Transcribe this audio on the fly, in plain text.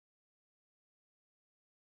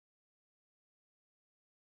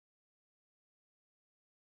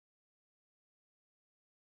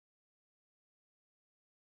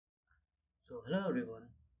So hello everyone,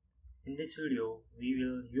 in this video we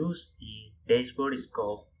will use the dashboard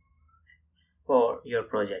scope for your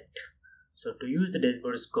project. So to use the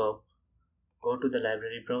dashboard scope, go to the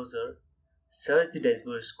library browser, search the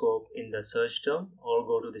dashboard scope in the search term or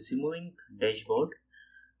go to the Simulink dashboard.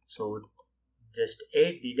 So just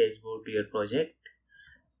add the dashboard to your project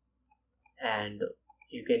and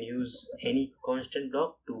you can use any constant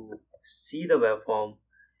block to see the waveform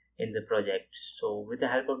in the project. So with the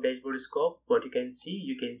help of dashboard scope, what you can see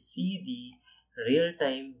the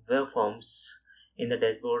real-time waveforms in the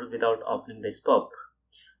dashboard without opening the scope.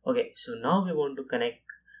 Okay, so now we want to connect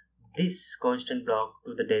this constant block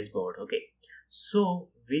to the dashboard. Okay, so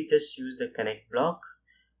we just use the connect block.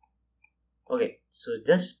 Okay, so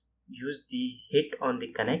just use the hit on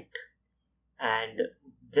the connect and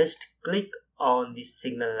just click on the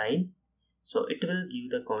signal line, so it will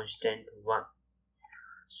give the constant 1.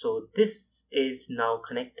 So this is now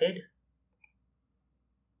connected.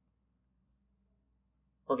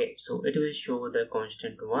 Okay, so it will show the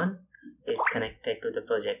constant 1 is connected to the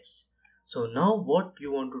projects. So now what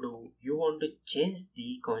you want to do, you want to change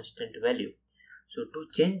the constant value. So to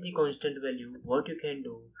change the constant value, what you can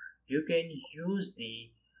do, you can use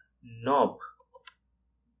the knob.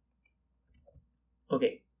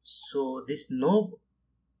 Okay, so this knob,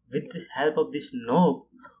 with the help of this knob,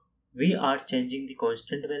 we are changing the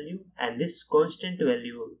constant value, and this constant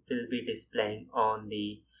value will be displaying on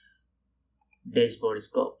the dashboard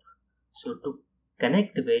scope. So to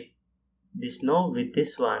connect with this knob with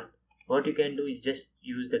this one, what you can do is just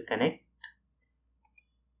use the connect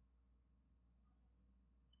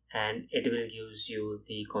and it will give you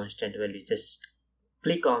the constant value. Just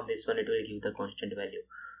click on this one, it will give the constant value.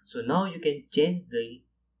 So now you can change the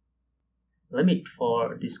limit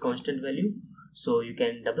for this constant value. So you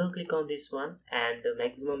can double click on this one and the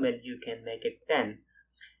maximum value you can make it 10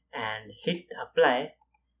 and hit apply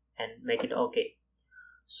and make it OK.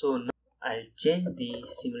 So now I'll change the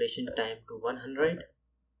simulation time to 100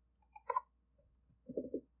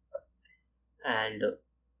 and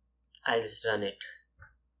I'll just run it.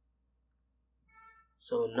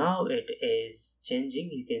 So now it is changing,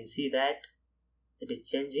 you can see that it is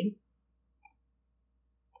changing.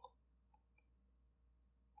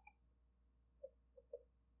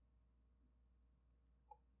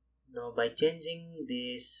 Now by changing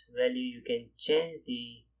this value, you can change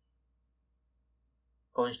the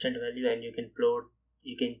constant value and you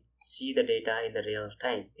can see the data in the real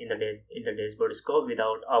time in the dashboard scope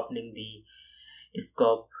without opening the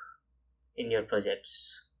scope in your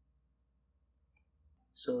projects.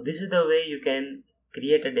 So this is the way you can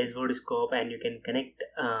create a dashboard scope and you can connect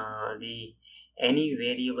any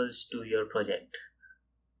variables to your project.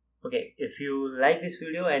 Okay, if you like this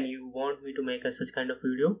video and you want me to make such kind of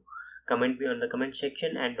video, comment me on the comment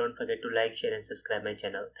section and don't forget to like, share and subscribe my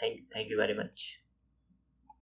channel. Thank you very much.